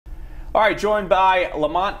All right, joined by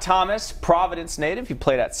Lamonte Thomas, Providence native. He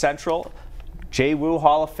played at Central. J-Woo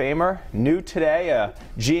Hall of Famer, new today, a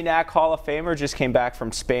GNAC Hall of Famer, just came back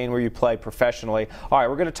from Spain where you play professionally. All right,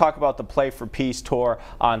 we're going to talk about the Play for Peace tour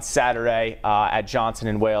on Saturday at Johnson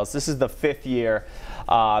in Wales. This is the 5th year.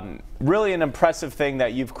 Really an impressive thing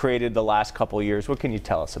that you've created the last couple of years. What can you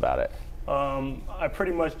tell us about it? I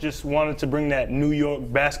pretty much just wanted to bring that New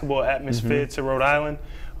York basketball atmosphere to Rhode Island.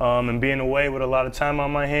 And being away with a lot of time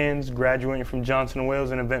on my hands, graduating from Johnson & Wales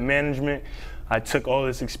in event management, I took all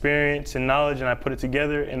this experience and knowledge and I put it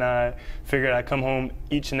together, and I figured I'd come home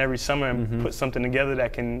each and every summer and put something together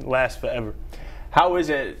that can last forever. How is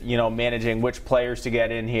it, managing which players to get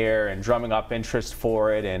in here and drumming up interest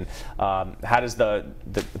for it, and how does the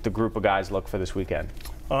group of guys look for this weekend?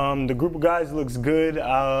 The group of guys looks good.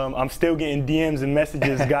 I'm still getting DMs and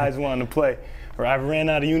messages, guys wanting to play. I've ran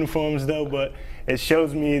out of uniforms though, but it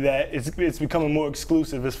shows me that it's becoming more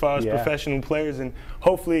exclusive as far as professional players, and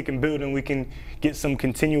hopefully it can build and we can get some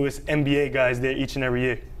continuous NBA guys there each and every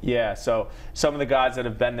year. Yeah, so some of the guys that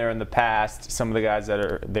have been there in the past, some of the guys that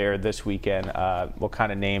are there this weekend, what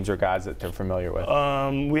kind of names or guys that they're familiar with?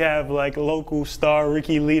 We have like a local star,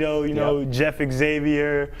 Ricky Lito, Jeff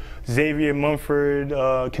Xavier Mumford,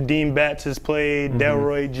 Kadeem Batts has played,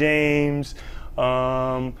 Delroy James,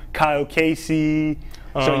 Kyle Casey.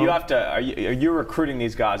 So you have to, are you recruiting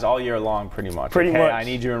these guys all year long pretty much? Pretty much. I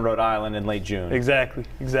need you in Rhode Island in late June. Exactly.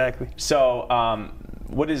 So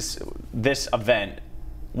what is this event,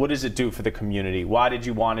 what does it do for the community? Why did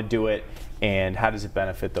you want to do it, and how does it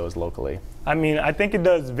benefit those locally? I mean, I think it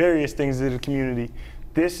does various things to the community.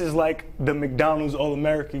 This is like the McDonald's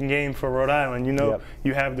All-American game for Rhode Island.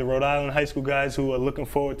 You have the Rhode Island high school guys who are looking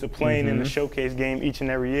forward to playing in the showcase game each and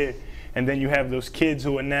every year. And then you have those kids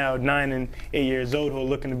who are now 9 and 8 years old who are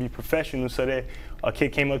looking to be professionals. So a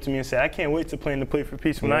kid came up to me and said, I can't wait to play in the Play for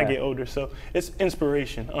Peace when I get older. So it's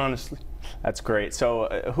inspiration, honestly. That's great.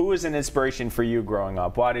 So who was an inspiration for you growing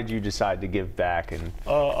up? Why did you decide to give back? And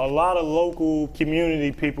a lot of local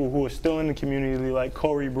community people who are still in the community, like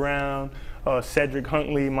Corey Brown, Cedric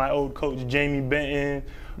Huntley, my old coach Jamie Benton,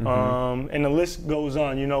 and the list goes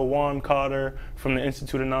on. Juan Carter from the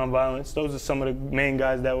Institute of Nonviolence. Those are some of the main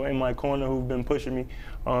guys that were in my corner who've been pushing me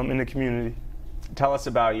in the community. Tell us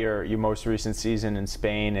about your most recent season in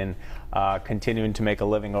Spain and continuing to make a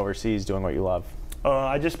living overseas doing what you love.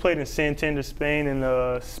 I just played in Santander, Spain in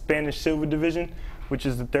the Spanish Silver Division, which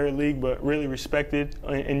is the 3rd league, but really respected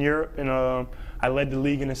in Europe. And I led the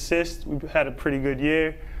league in assists. We had a pretty good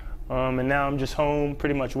year. And now I'm just home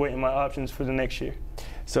pretty much waiting my options for the next year.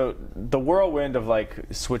 So the whirlwind of like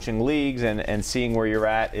switching leagues and seeing where you're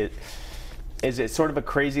at, is it sort of a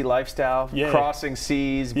crazy lifestyle? Crossing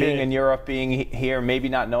seas, being in Europe, being here, maybe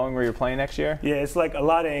not knowing where you're playing next year? Yeah, it's like a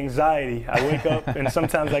lot of anxiety. I wake up and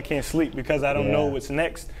sometimes I can't sleep because I don't know what's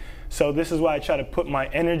next. So this is why I try to put my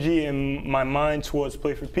energy and my mind towards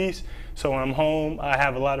Play for Peace. So when I'm home, I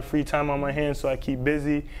have a lot of free time on my hands, so I keep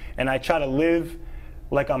busy. And I try to live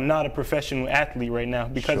like I'm not a professional athlete right now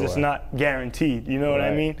because it's not guaranteed, you know what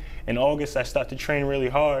I mean? In August, I start to train really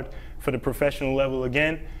hard for the professional level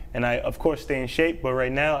again, and I, of course, stay in shape, but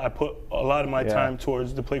right now I put a lot of my time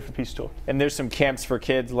towards the Play for Peace tour. And there's some camps for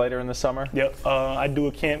kids later in the summer? Yep, I do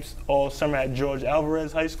a camps all summer at George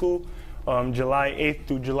Alvarez High School, July 8th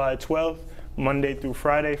through July 12th, Monday through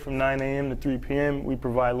Friday from 9 a.m. to 3 p.m. We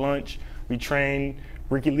provide lunch, we train.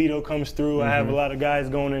 Ricky Lito comes through. I have a lot of guys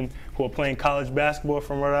going in who are playing college basketball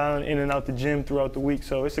from Rhode Island in and out the gym throughout the week.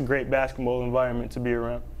 So it's a great basketball environment to be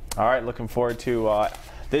around. All right, looking forward to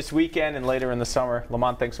this weekend and later in the summer.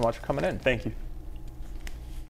 Lamonte, thanks so much for coming in. Thank you.